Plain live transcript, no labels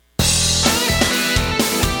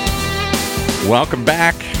Welcome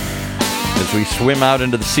back as we swim out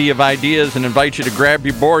into the sea of ideas and invite you to grab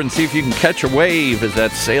your board and see if you can catch a wave as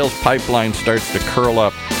that sales pipeline starts to curl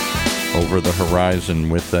up over the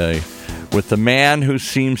horizon with the man who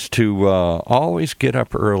seems to always get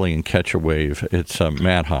up early and catch a wave. It's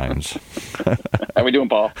Matt Hines. How we doing,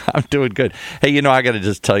 Paul? I'm doing good. Hey, I got to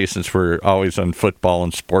just tell you, since we're always on football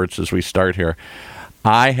and sports as we start here,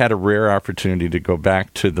 I had a rare opportunity to go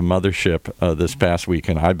back to the mothership this past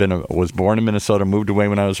weekend. Was born in Minnesota, moved away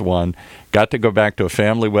when I was 1, got to go back to a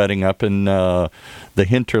family wedding up in the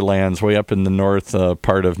hinterlands, way up in the north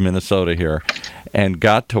part of Minnesota here, and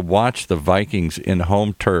got to watch the Vikings in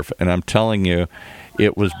home turf. And I'm telling you,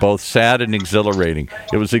 it was both sad and exhilarating.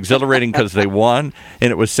 It was exhilarating because they won, and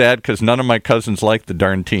it was sad because none of my cousins liked the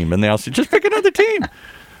darn team. And they all said, just pick another team.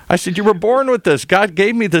 I said, you were born with this. God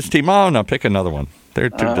gave me this team. Oh, no, pick another one. They're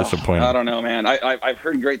too disappointing. I don't know, man. I've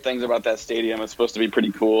heard great things about that stadium. It's supposed to be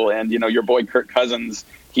pretty cool. And, your boy Kirk Cousins,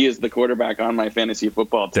 he is the quarterback on my fantasy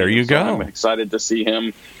football team. There you go. I'm excited to see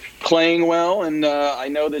him playing well. And I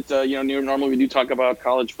know that, normally we do talk about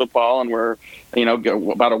college football, and we're,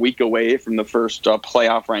 about a week away from the first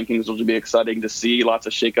playoff rankings, which will be exciting to see. Lots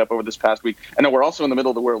of shakeup over this past week. I know we're also in the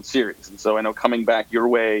middle of the World Series. And so I know coming back your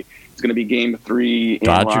way, it's going to be Game 3 in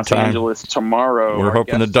Los Angeles tomorrow. We're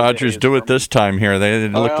hoping the Dodgers do it this time here. They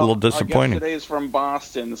looked a little disappointing. Today is from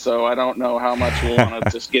Boston, so I don't know how much we'll want to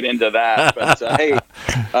just get into that. But, hey,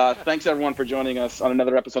 thanks, everyone, for joining us on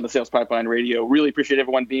another episode of Sales Pipeline Radio. Really appreciate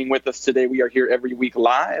everyone being with us today. We are here every week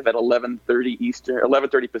live at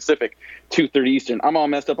 11:30 Pacific, 2:30 Eastern. I'm all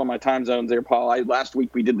messed up on my time zones there, Paul. Last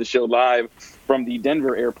week we did the show live from the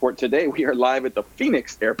Denver airport. Today we are live at the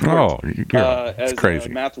Phoenix airport. It's crazy.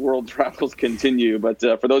 Matt's world travels continue. But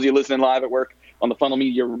for those of you listening live at work on the Funnel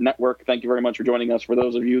Media Network, thank you very much for joining us. For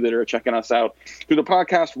those of you that are checking us out through the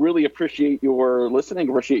podcast, really appreciate your listening,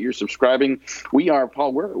 appreciate your subscribing. We are,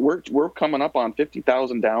 Paul, we're coming up on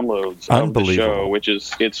 50,000 downloads of the show, which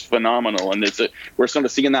is phenomenal. And we're sort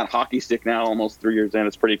of seeing that hockey stick now, almost 3 years in.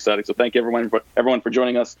 It's pretty exciting. So thank you everyone for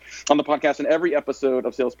joining us on the podcast. And every episode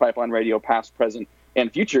of Sales Pipeline Radio, past, present, and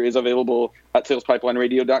future, is available at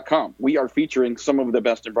salespipelineradio.com. We are featuring some of the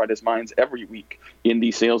best and brightest minds every week in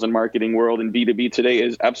the sales and marketing world, and B2B today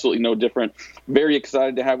is absolutely no different. Very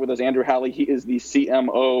excited to have with us Andrew Halley. He is the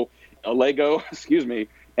CMO Allego,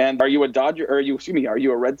 And are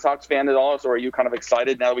you a Red Sox fan at all? So are you kind of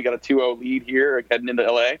excited now that we got a 2-0 lead here heading into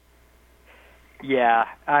LA? Yeah,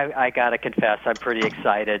 I got to confess, I'm pretty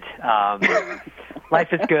excited. Life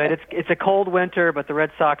is good. It's a cold winter, but the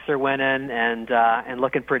Red Sox are winning and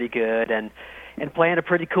looking pretty good and playing a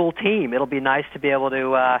pretty cool team. It'll be nice to be able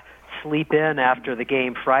to sleep in after the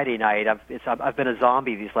game Friday night. I've been a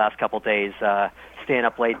zombie these last couple days, staying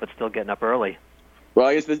up late but still getting up early. Well,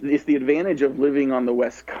 it's the advantage of living on the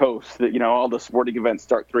West Coast that, all the sporting events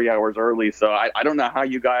start 3 hours early. So I don't know how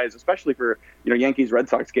you guys, especially for, Yankees Red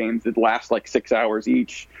Sox games that last like 6 hours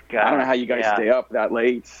each. I don't know how you guys stay up that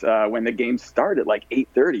late when the games start at like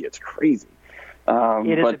 8:30. It's crazy. But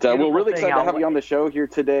we're really excited to have you on the show here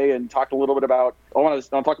today and talk a little bit about. I want to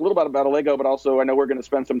talk a little bit about Allego, but also I know we're going to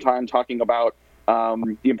spend some time talking about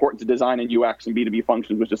the importance of design and UX and B2B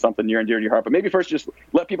functions, which is something near and dear to your heart. But maybe first, just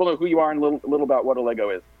let people know who you are and a little about what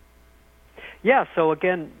Allego is. Yeah. So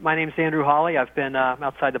again, my name's Andrew Hawley. I've been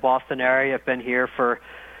outside the Boston area. I've been here for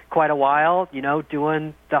quite a while.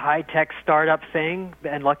 Doing the high-tech startup thing,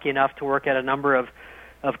 and lucky enough to work at a number of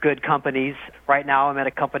good companies. Right now I'm at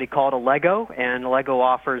a company called Allego, and Allego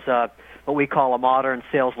offers what we call a modern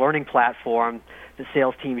sales learning platform that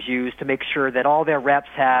sales teams use to make sure that all their reps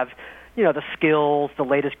have, the skills, the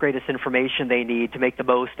latest, greatest information they need to make the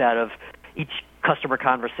most out of each customer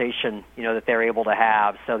conversation, that they're able to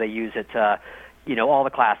have. So they use it to, all the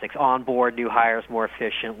classics, onboard new hires more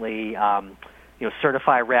efficiently,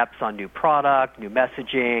 certify reps on new product, new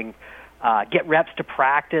messaging, get reps to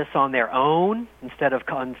practice on their own instead of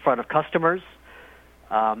in front of customers,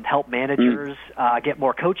 help managers get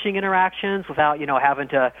more coaching interactions without, having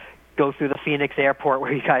to go through the Phoenix airport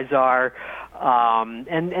where you guys are, and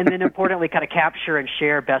then importantly, kind of capture and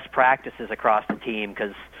share best practices across the team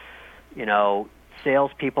because,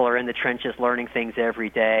 salespeople are in the trenches learning things every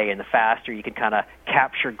day, and the faster you can kind of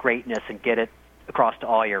capture greatness and get it across to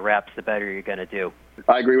all your reps, the better you're going to do.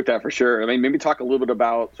 I agree with that for sure. I mean, maybe talk a little bit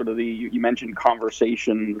about sort of you mentioned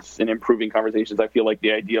conversations and improving conversations. I feel like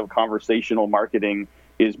the idea of conversational marketing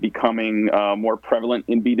is becoming more prevalent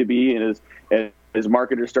in B2B, and as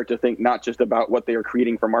marketers start to think not just about what they are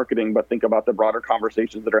creating for marketing, but think about the broader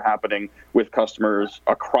conversations that are happening with customers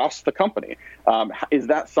across the company. How is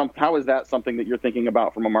that something that you're thinking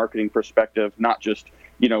about from a marketing perspective, not just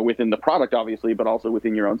within the product, obviously, but also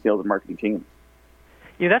within your own sales and marketing teams?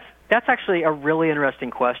 That's actually a really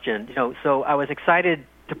interesting question. So I was excited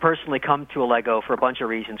to personally come to Allego for a bunch of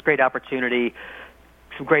reasons. Great opportunity,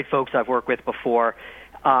 some great folks I've worked with before,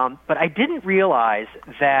 but I didn't realize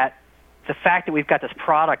that the fact that we've got this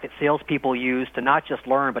product that salespeople use to not just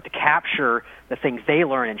learn, but to capture the things they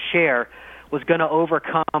learn and share was going to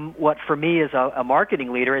overcome what, for me as a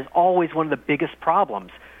marketing leader, is always one of the biggest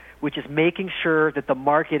problems, which is making sure that the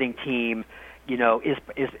marketing team,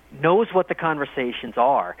 knows what the conversations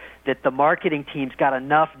are, that the marketing team's got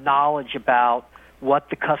enough knowledge about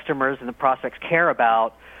what the customers and the prospects care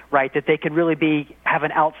about, right, that they can really have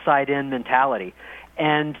an outside-in mentality.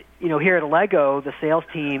 And, here at Allego, the sales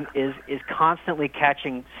team is constantly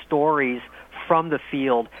catching stories from the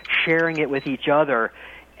field, sharing it with each other.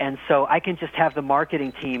 And so I can just have the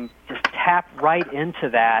marketing team just tap right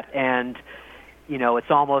into that. And,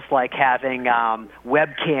 it's almost like having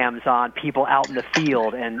webcams on people out in the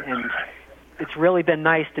field. And it's really been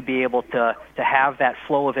nice to be able to have that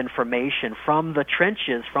flow of information from the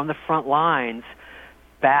trenches, from the front lines,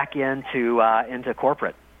 back into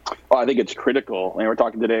corporate. Well, I think it's critical. And we're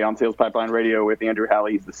talking today on Sales Pipeline Radio with Andrew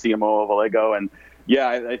Halley. He's the CMO of Allego. And yeah,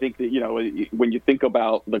 I think that, when you think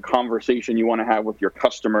about the conversation you want to have with your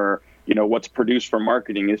customer, what's produced for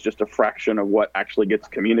marketing is just a fraction of what actually gets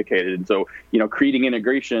communicated. And so, creating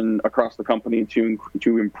integration across the company to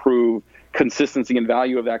improve consistency and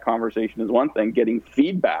value of that conversation is one thing. Getting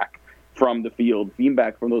feedback from the field,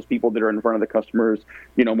 feedback from those people that are in front of the customers,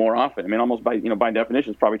 more often. I mean, almost by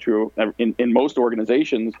definition, it's probably true in most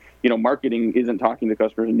organizations. Marketing isn't talking to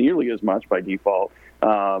customers nearly as much by default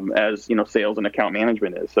as sales and account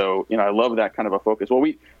management is. So I love that kind of a focus. Well,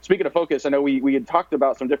 speaking of focus, I know we had talked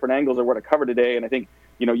about some different angles of what to cover today, and I think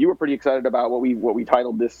you were pretty excited about what we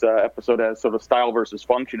titled this episode as sort of style versus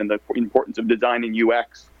function and the importance of design and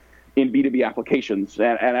UX in B2B applications.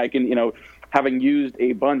 And I can having used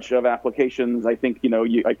a bunch of applications, I think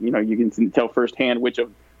you can tell firsthand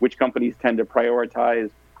which companies tend to prioritize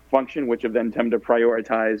function, which of them tend to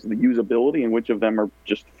prioritize the usability, and which of them are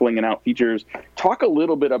just flinging out features. Talk a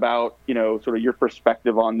little bit about sort of your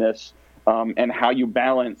perspective on this and how you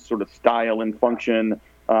balance sort of style and function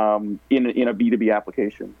in a B2B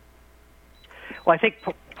application. Well, I think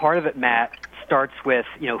part of it, Matt, starts with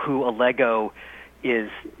who Allego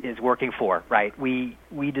is working for, right? We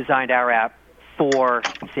designed our app for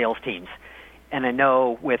sales teams. And I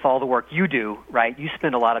know with all the work you do, right, you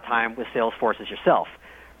spend a lot of time with sales forces yourself,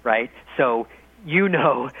 right? So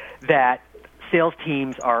that sales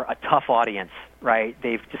teams are a tough audience, right?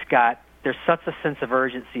 They've just there's such a sense of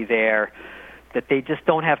urgency there that they just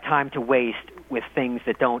don't have time to waste with things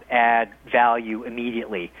that don't add value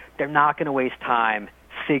immediately. They're not going to waste time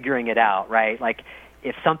figuring it out, right? Like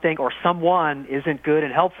if something or someone isn't good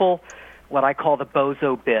and helpful, what I call the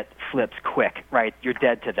bozo bit flips quick, right? You're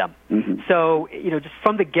dead to them. Mm-hmm. So, just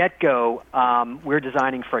from the get-go, we're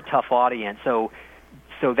designing for a tough audience. So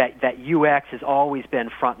that UX has always been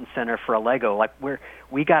front and center for Allego. Like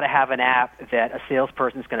we got to have an app that a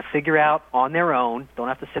salesperson is going to figure out on their own, don't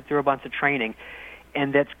have to sit through a bunch of training,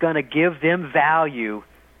 and that's going to give them value,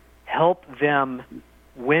 help them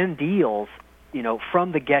win deals,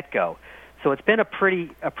 from the get-go. So it's been a pretty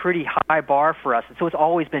high bar for us, and so it's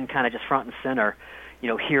always been kind of just front and center,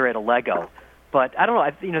 here at Allego. But I don't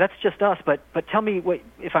know, that's just us. But tell me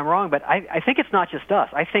if I'm wrong. But I think it's not just us.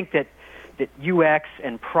 I think that UX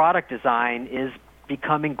and product design is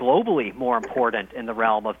becoming globally more important in the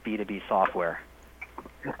realm of B2B software.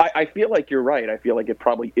 I feel like you're right. I feel like it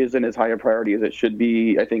probably isn't as high a priority as it should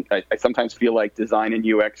be. I think I sometimes feel like design and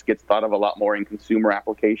UX gets thought of a lot more in consumer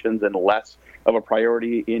applications and less of a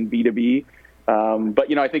priority in B2B.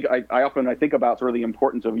 But I think I often think about sort of the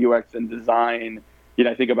importance of UX and design.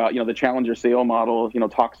 I think about the challenger sale model.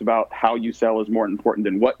 Talks about how you sell is more important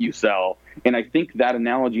than what you sell, and I think that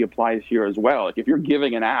analogy applies here as well. Like if you're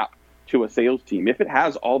giving an app to a sales team, if it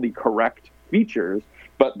has all the correct features,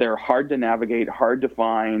 but they're hard to navigate, hard to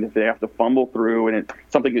find, if they have to fumble through, and it's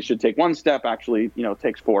something that should take one step actually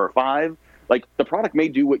takes 4 or 5. Like the product may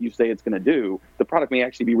do what you say it's going to do. The product may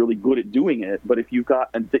actually be really good at doing it, but if you've got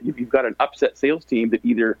an upset sales team that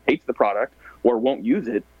either hates the product or won't use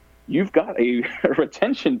it, you've got a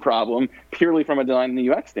retention problem purely from a design and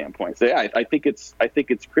UX standpoint. So yeah, I think it's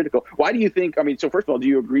critical. Why do you think? I mean, so first of all, do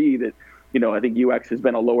you agree that I think UX has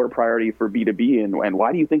been a lower priority for B2B, and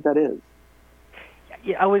why do you think that is?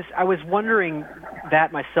 I was wondering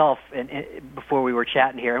that myself, and before we were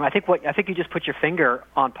chatting here, and I think you just put your finger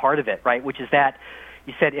on part of it, right? Which is that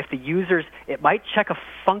you said if the users, it might check a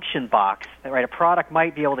function box, right? A product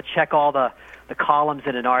might be able to check all the columns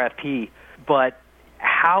in an RFP, but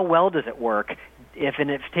how well does it work? If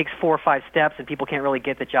it takes 4 or 5 steps and people can't really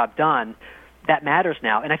get the job done, that matters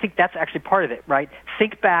now. And I think that's actually part of it, right?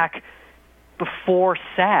 Think back before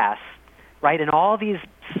SaaS, right? And all these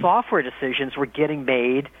software decisions were getting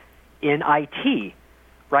made in IT,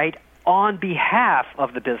 right, on behalf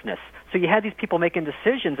of the business. So you had these people making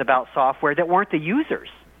decisions about software that weren't the users.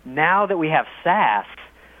 Now that we have SaaS,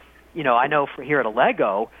 I know here at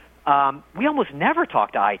Allego, we almost never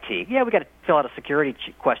talk to IT. Yeah, we got to fill out a security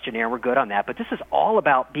questionnaire. We're good on that. But this is all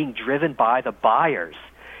about being driven by the buyers.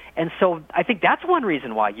 And so I think that's one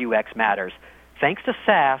reason why UX matters. Thanks to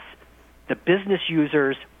SaaS, the business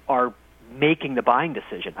users are making the buying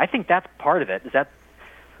decision. I think that's part of it. What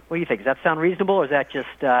do you think? Does that sound reasonable, or is that just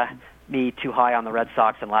me too high on the Red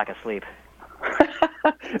Sox and lack of sleep?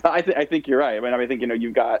 I think you're right. I think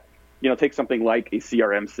you've got, take something like a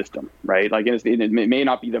CRM system, right? Like it may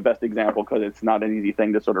not be the best example because it's not an easy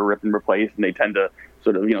thing to sort of rip and replace, and they tend to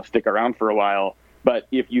sort of stick around for a while. But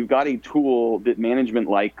if you've got a tool that management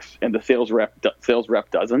likes and the sales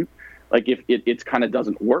rep doesn't, like if it kind of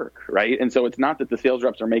doesn't work, right? And so it's not that the sales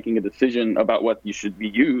reps are making a decision about what you should be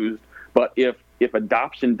used, but if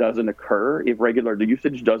adoption doesn't occur, if regular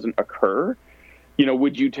usage doesn't occur,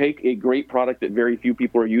 would you take a great product that very few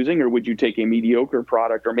people are using, or would you take a mediocre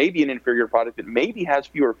product, or maybe an inferior product that maybe has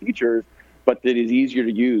fewer features, but that is easier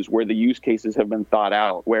to use, where the use cases have been thought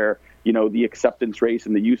out, where the acceptance rate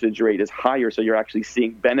and the usage rate is higher, so you're actually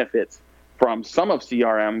seeing benefits from some of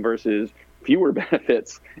CRM versus fewer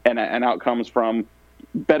benefits and outcomes from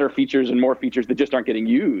better features and more features that just aren't getting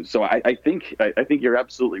used. So I think you're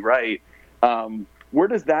absolutely right. Where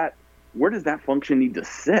does that function need to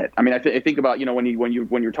sit? I mean, I think about when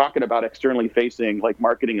you're talking about externally facing, like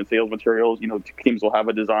marketing and sales materials, teams will have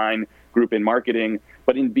a design group in marketing,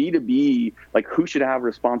 but in B2B, like who should have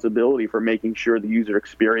responsibility for making sure the user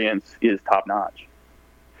experience is top notch?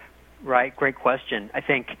 Right, great question. I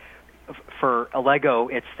think for Allego,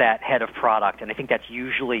 it's that head of product, and I think that's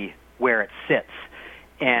usually where it sits.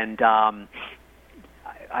 And I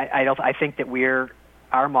think that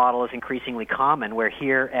our model is increasingly common, where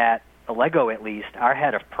here at Allego, at least, our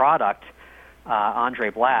head of product, Andre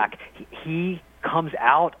Black, he comes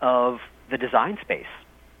out of the design space,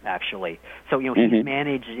 actually. So, he's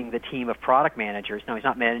managing the team of product managers. No, he's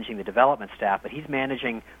not managing the development staff, but he's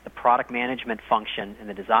managing the product management function and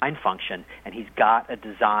the design function, and he's got a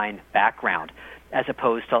design background, as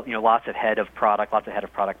opposed to, lots of head of product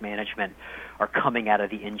management are coming out of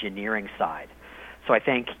the engineering side. So I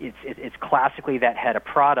think it's classically that head of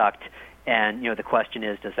product, and the question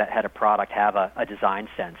is, does that head of product have a design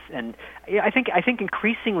sense? And I think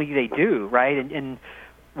increasingly they do, right? And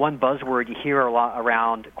one buzzword you hear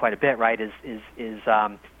around quite a bit, right, is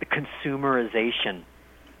the consumerization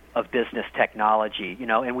of business technology.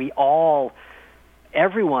 And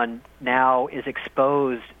everyone now is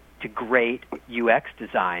exposed to great UX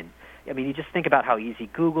design. I mean, you just think about how easy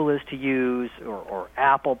Google is to use, or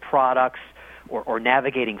Apple products, or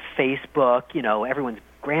navigating Facebook. Everyone's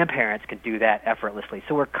grandparents can do that effortlessly.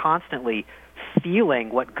 So we're constantly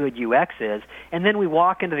feeling what good UX is, and then we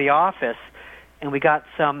walk into the office and we got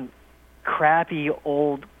some crappy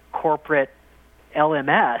old corporate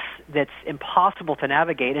LMS that's impossible to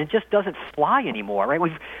navigate and it just doesn't fly anymore, right?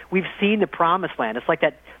 We've seen the promised land. It's like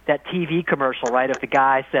that TV commercial, right? If the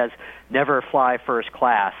guy says, never fly first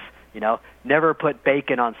class, never put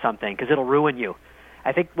bacon on something because it'll ruin you.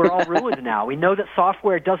 I think we're all ruined now. We know that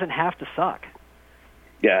software doesn't have to suck.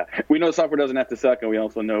 Yeah, we know software doesn't have to suck, and we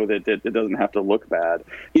also know that it doesn't have to look bad.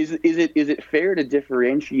 Is it fair to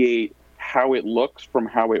differentiate how it looks from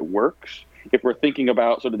how it works? If we're thinking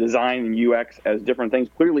about sort of design and UX as different things,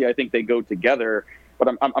 clearly I think they go together. But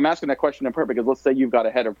I'm asking that question in part because let's say you've got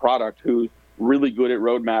a head of product who's really good at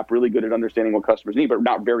roadmap, really good at understanding what customers need, but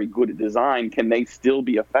not very good at design. Can they still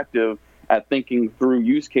be effective at thinking through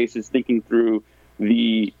use cases, thinking through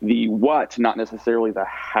the what, not necessarily the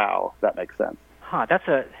how? If that makes sense. That's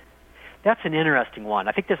an interesting one.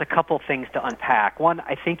 I think there's a couple things to unpack. One,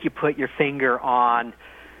 I think you put your finger on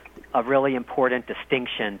a really important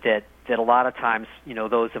distinction that a lot of times,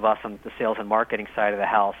 those of us on the sales and marketing side of the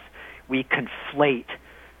house, we conflate,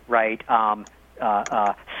 right,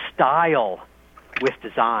 style with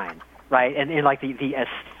design, right? And like the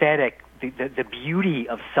aesthetic, the beauty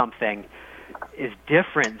of something is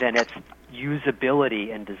different than its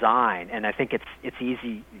usability and design. And I think it's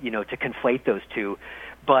easy, to conflate those two.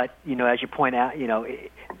 But, as you point out,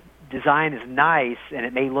 design is nice and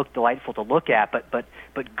it may look delightful to look at, but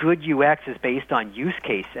good UX is based on use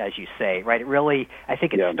case, as you say, right? It really, I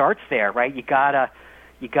think it starts there, right? You gotta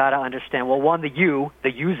understand, well, one, the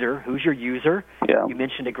user, who's your user? Yeah. You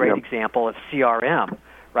mentioned a great example of CRM,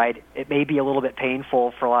 right? It may be a little bit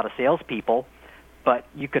painful for a lot of salespeople, but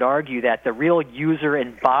you could argue that the real user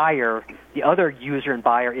and buyer, the other user and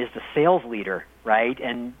buyer is the sales leader, right?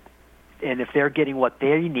 And if they're getting what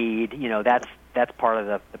they need, that's part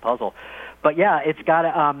of the puzzle. But yeah, it's got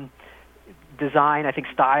to design. I think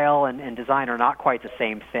style and design are not quite the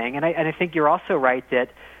same thing. And I think you're also right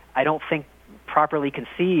that I don't think properly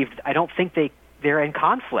conceived, I don't think they're in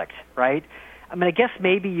conflict, right? I mean, I guess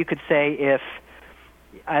maybe you could say if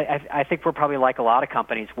I think we're probably like a lot of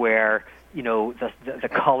companies where the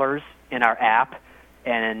colors in our app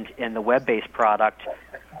and in the web-based product,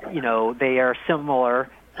 they are similar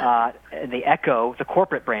and they echo the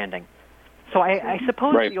corporate branding. So I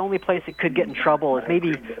suppose the only place it could get in trouble is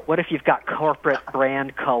maybe what if you've got corporate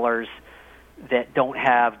brand colors that don't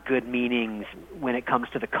have good meanings when it comes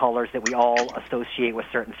to the colors that we all associate with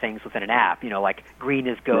certain things within an app, like green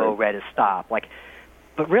is go, red is stop.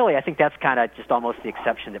 But really, I think that's kind of just almost the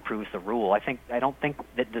exception that proves the rule. I don't think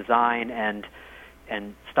that design and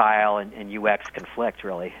style and UX conflict,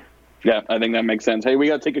 really. Yeah, I think that makes sense. Hey, we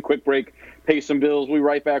got to take a quick break, pay some bills. We'll be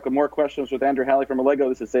right back with more questions with Andrew Halley from Allego.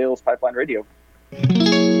 This is Sales Pipeline Radio.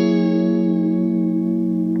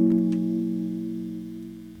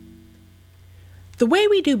 The way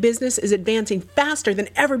we do business is advancing faster than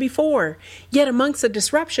ever before. Yet amongst the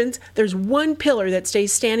disruptions, there's one pillar that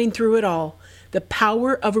stays standing through it all: the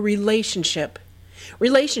power of a relationship.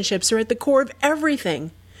 Relationships are at the core of everything.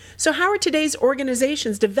 So how are today's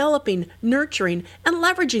organizations developing, nurturing, and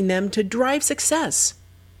leveraging them to drive success?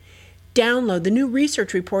 Download the new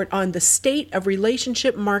research report on the state of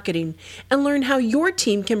relationship marketing and learn how your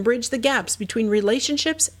team can bridge the gaps between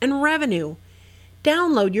relationships and revenue.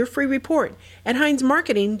 Download your free report at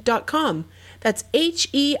HeinzMarketing.com. That's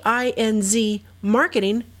HEINZ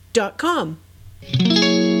marketing.com.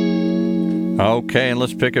 Okay, and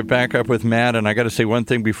let's pick it back up with Matt. And I got to say one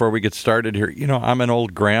thing before we get started here. I'm an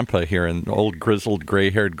old grandpa here, an old grizzled,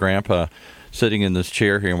 gray-haired grandpa sitting in this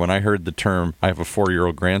chair here. And when I heard the term, I have a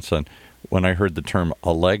 4-year-old grandson. When I heard the term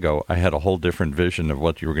Allego, I had a whole different vision of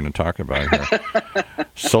what you were going to talk about here.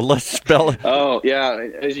 So let's spell it. Oh, yeah.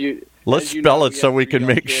 Let's spell it so we can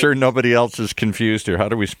make sure nobody else is confused here. How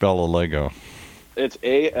do we spell Allego? It's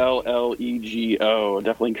ALLEGO.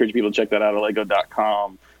 Definitely encourage people to check that out at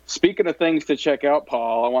allego.com. Speaking of things to check out,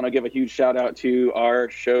 Paul, I want to give a huge shout out to our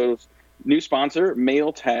show's new sponsor,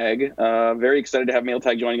 MailTag. Very excited to have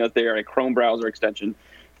MailTag joining us. They are a Chrome browser extension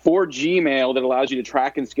for Gmail that allows you to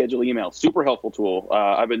track and schedule emails. Super helpful tool.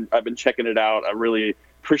 I've been checking it out. I really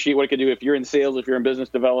appreciate what it can do. If you're in sales, if you're in business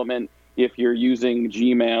development, if you're using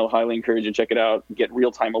Gmail, highly encourage you to check it out. Get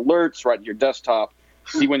real-time alerts right to your desktop.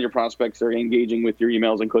 See when your prospects are engaging with your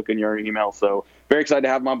emails and clicking your email. So very excited to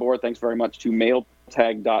have them on board. Thanks very much to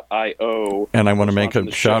mailtag.io. And I want to make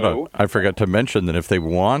a shout out. I forgot to mention that if they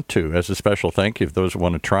want to, as a special thank you, if those who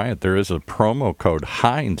want to try it, there is a promo code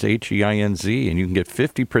Heinz, HEINZ, and you can get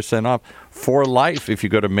 50% off for life if you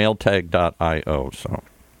go to mailtag.io. So.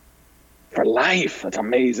 For life. That's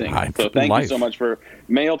amazing. So thank you so much for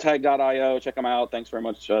mailtag.io. Check them out. Thanks very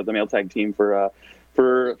much, the MailTag team, for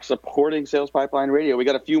supporting Sales Pipeline Radio. We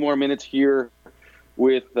got a few more minutes here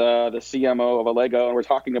with the CMO of Allego, and we're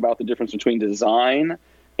talking about the difference between design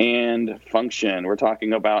and function. We're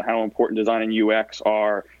talking about how important design and UX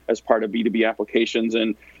are as part of B2B applications.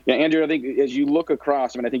 And Andrew, I think as you look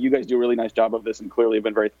across, I think you guys do a really nice job of this and clearly have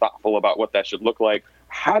been very thoughtful about what that should look like.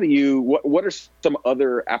 How do you, what are some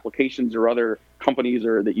other applications or other companies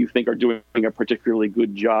that you think are doing a particularly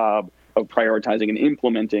good job of prioritizing and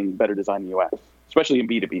implementing better design and UX, especially in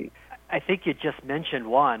B2B? I think you just mentioned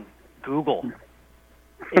one, Google.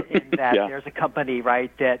 In that there's a company,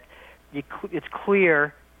 right, that it's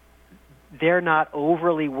clear they're not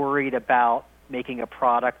overly worried about making a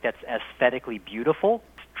product that's aesthetically beautiful,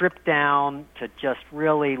 stripped down to just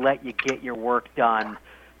really let you get your work done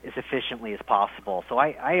as efficiently as possible. So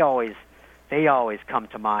they always come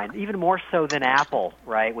to mind, even more so than Apple,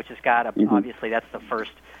 right, which has got obviously that's the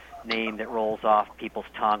first name that rolls off people's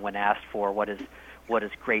tongue when asked for what is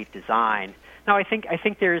great design. Now, I think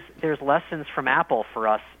there's lessons from Apple for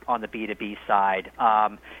us on the B2B side.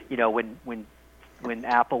 When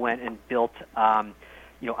Apple went and built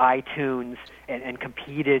iTunes and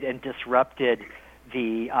competed and disrupted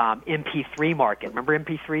the MP3 market. Remember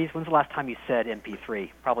MP3s? When's the last time you said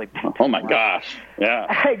MP3? Probably. Oh my gosh!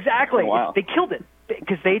 Yeah. Exactly. Oh, wow. They killed it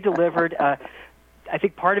because they delivered. I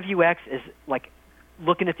think part of UX is like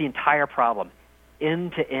looking at the entire problem,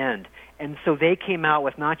 end to end. And so they came out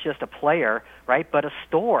with not just a player, right, but a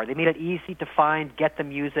store. They made it easy to find, get the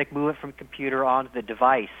music, move it from computer onto the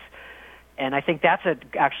device. And I think that's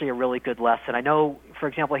actually a really good lesson. I know, for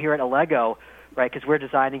example, here at Allego, right, because we're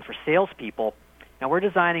designing for salespeople. Now, we're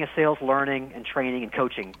designing a sales learning and training and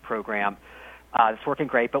coaching program that's working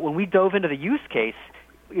great. But when we dove into the use case,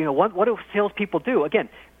 what do salespeople do? Again,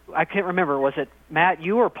 I can't remember. Was it Matt,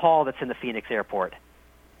 you or Paul that's in the Phoenix airport?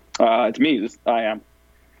 It's me. I am.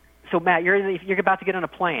 So, Matt, you're about to get on a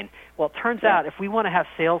plane. Well, it turns out if we want to have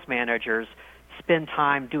sales managers spend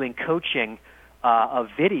time doing coaching of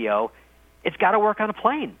video, it's got to work on a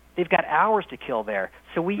plane. They've got hours to kill there.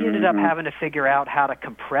 So we ended up having to figure out how to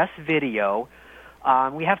compress video.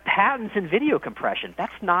 We have patents in video compression.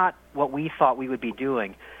 That's not what we thought we would be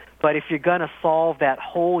doing. But if you're going to solve that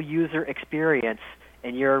whole user experience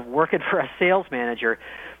and you're working for a sales manager,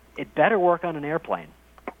 it better work on an airplane.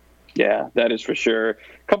 Yeah, that is for sure. A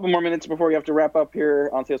couple more minutes before we have to wrap up here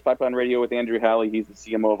on Sales Pipeline Radio with Andrew Halley. He's the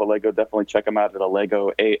CMO of Allego. Definitely check him out at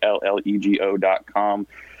Allego, ALLEGO.com.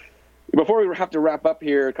 Before we have to wrap up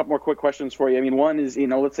here, a couple more quick questions for you. I mean, one is,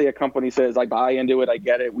 let's say a company says, I buy into it, I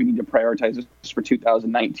get it, we need to prioritize this for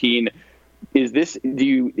 2019. Is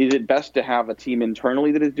it best to have a team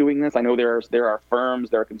internally that is doing this? I know there are firms,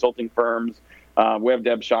 there are consulting firms, web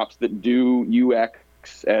dev shops that do UX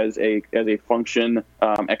as a function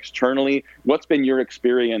externally. What's been your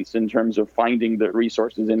experience in terms of finding the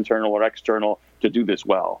resources, internal or external, to do this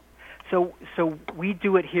well? So we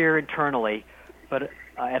do it here internally, but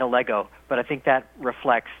at Allego. But I think that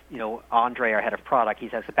reflects, Andre, our head of product. He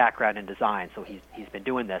has a background in design, so he's been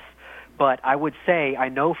doing this. But I would say I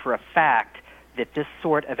know for a fact that this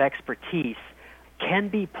sort of expertise can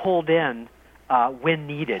be pulled in when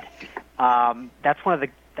needed. That's one of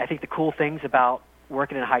the cool things about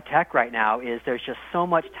working in high tech right now is there's just so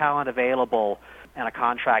much talent available on a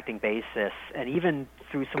contracting basis, and even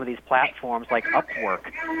through some of these platforms like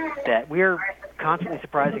Upwork, that we're constantly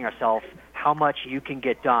surprising ourselves how much you can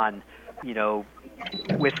get done,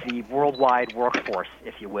 with the worldwide workforce,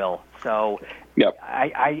 if you will. So yep.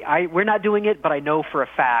 We're not doing it, but I know for a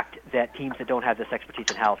fact that teams that don't have this expertise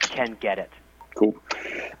in-house can get it. Cool.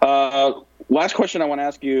 Last question I want to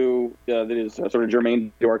ask you that is sort of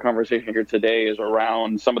germane to our conversation here today is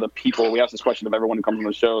around some of the people. We ask this question of everyone who comes on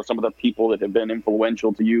the show, some of the people that have been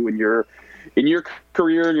influential to you in your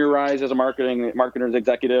career and your rise as a marketer's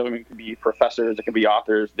executive. I mean, it can be professors, it can be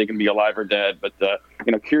authors, they can be alive or dead. But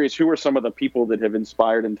curious, who are some of the people that have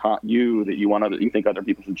inspired and taught you that you think other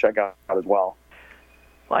people should check out as well?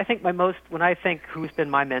 Well, I think when I think who's been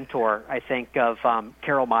my mentor, I think of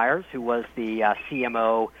Carol Myers, who was the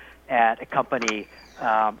CMO at a company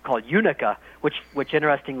called Unica, which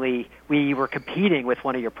interestingly, we were competing with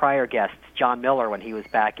one of your prior guests, John Miller, when he was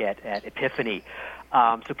back at Epiphany.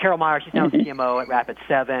 So Carol Myers, she's now the CMO at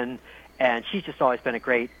Rapid7, and she's just always been a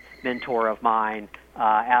great mentor of mine,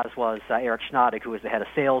 as was Eric Schnadig, who was the head of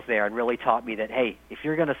sales there, and really taught me that, hey, if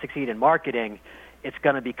you're going to succeed in marketing, it's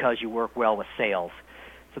going to be because you work well with sales.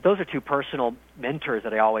 So those are two personal mentors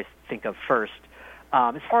that I always think of first.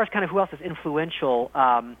 As far as kind of who else is influential,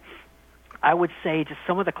 I would say just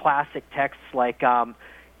some of the classic texts like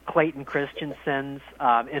Clayton Christensen's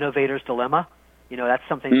Innovator's Dilemma. That's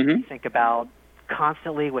something we think about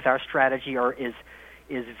constantly with our strategy, or is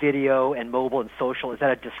video and mobile and social, is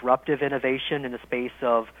that a disruptive innovation in the space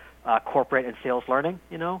of corporate and sales learning?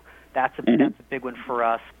 That's a big one for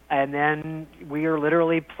us. And then we are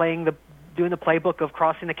literally doing the playbook of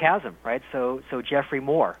crossing the chasm, right? So Jeffrey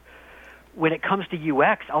Moore. When it comes to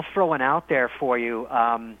UX, I'll throw one out there for you,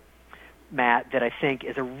 Matt, that I think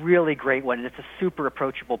is a really great one, and it's a super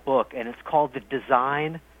approachable book, and it's called The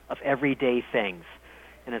Design of Everyday Things.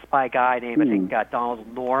 And it's by a guy named, I think, Donald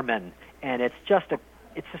Norman. And it's just a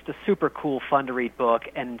super cool, fun to read book,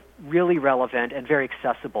 and really relevant and very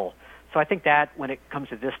accessible. So I think that when it comes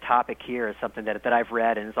to this topic here is something that I've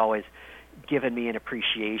read and has always given me an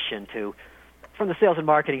appreciation to, from the sales and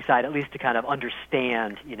marketing side, at least to kind of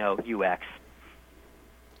understand, UX.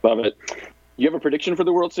 Love it. You have a prediction for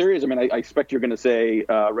the World Series? I mean, I expect you're going to say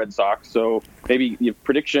Red Sox. So maybe your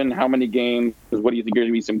prediction, how many games, what do you think are going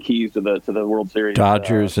to be some keys to the World Series?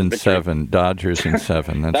 Dodgers in 7. Dodgers in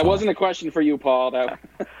 7. That's that wasn't a question for you, Paul.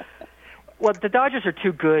 Well, the Dodgers are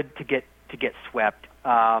too good to get swept.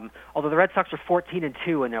 Although the Red Sox are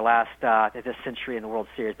 14-2 in their last this century in the World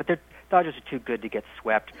Series, but the Dodgers are too good to get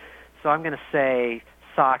swept. So I'm going to say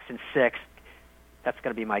Sox in 6. That's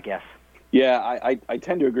going to be my guess. Yeah, I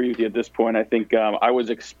tend to agree with you at this point. I think I was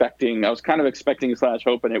kind of expecting /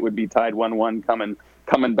 hoping it would be tied 1-1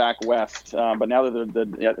 coming back west. But now that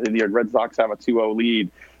the Red Sox have a 2-0 lead,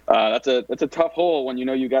 that's a tough hole when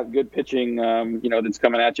you got good pitching, that's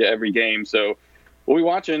coming at you every game. So we'll be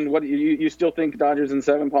watching. What you still think Dodgers in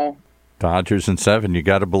 7, Paul? Dodgers in 7. You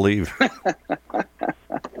got to believe.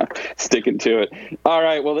 Sticking to it. All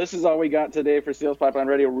right. Well, this is all we got today for Sales Pipeline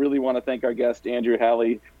Radio. Really want to thank our guest, Andrew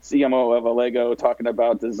Halley, CMO of Allego, talking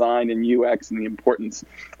about design and UX and the importance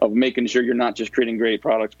of making sure you're not just creating great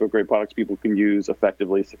products, but great products people can use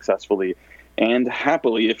effectively, successfully, and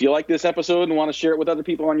happily. If you like this episode and want to share it with other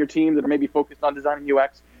people on your team that are maybe focused on design and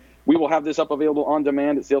UX, we will have this up available on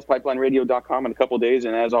demand at salespipelineradio.com in a couple of days.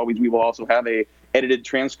 And as always, we will also have a edited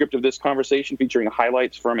transcript of this conversation featuring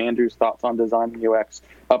highlights from Andrew's thoughts on design and UX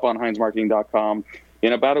up on HeinzMarketing.com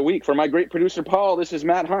in about a week. For my great producer, Paul, this is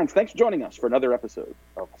Matt Heinz. Thanks for joining us for another episode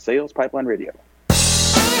of Sales Pipeline Radio.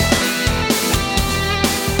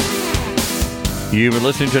 You've been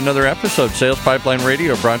listening to another episode of Sales Pipeline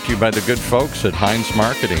Radio, brought to you by the good folks at Heinz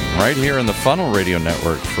Marketing, right here in the Funnel Radio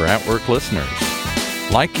Network for at-work listeners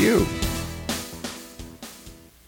like you.